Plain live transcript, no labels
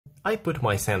I put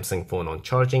my Samsung phone on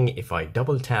charging. If I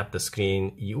double tap the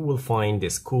screen, you will find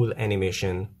this cool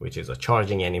animation, which is a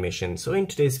charging animation. So in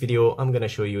today's video, I'm going to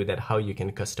show you that how you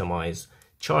can customize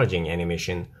charging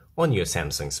animation on your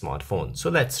Samsung smartphone.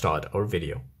 So let's start our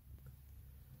video.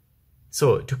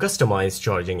 So to customize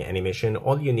charging animation,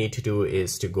 all you need to do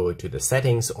is to go to the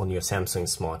settings on your Samsung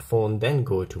smartphone, then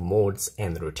go to modes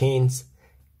and routines,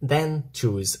 then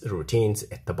choose routines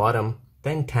at the bottom,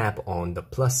 then tap on the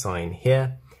plus sign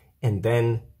here, and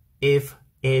then if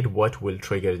add what will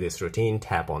trigger this routine,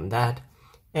 tap on that.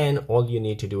 And all you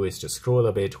need to do is to scroll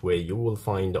a bit where you will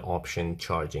find the option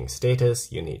charging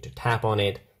status. You need to tap on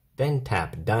it, then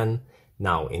tap done.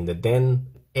 Now in the then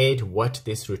add what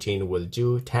this routine will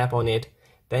do, tap on it,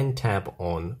 then tap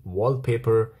on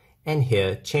wallpaper, and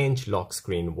here change lock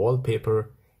screen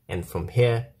wallpaper. And from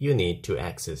here you need to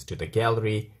access to the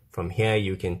gallery. From here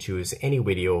you can choose any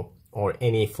video or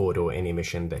any photo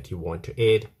animation that you want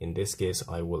to add. In this case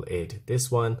I will add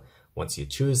this one. Once you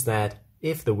choose that,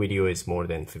 if the video is more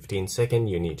than 15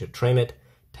 seconds, you need to trim it.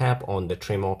 Tap on the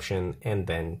trim option and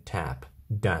then tap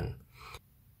done.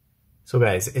 So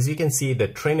guys, as you can see, the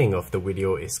trimming of the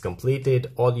video is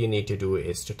completed. All you need to do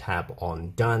is to tap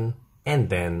on done, and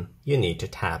then you need to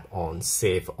tap on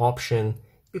save option.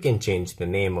 You can change the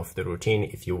name of the routine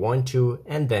if you want to,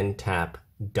 and then tap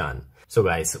done. So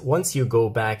guys, once you go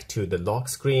back to the lock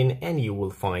screen, and you will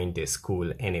find this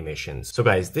cool animation. So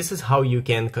guys, this is how you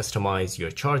can customize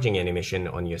your charging animation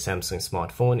on your Samsung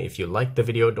smartphone. If you liked the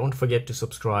video, don't forget to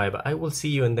subscribe. I will see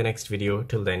you in the next video.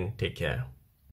 Till then, take care.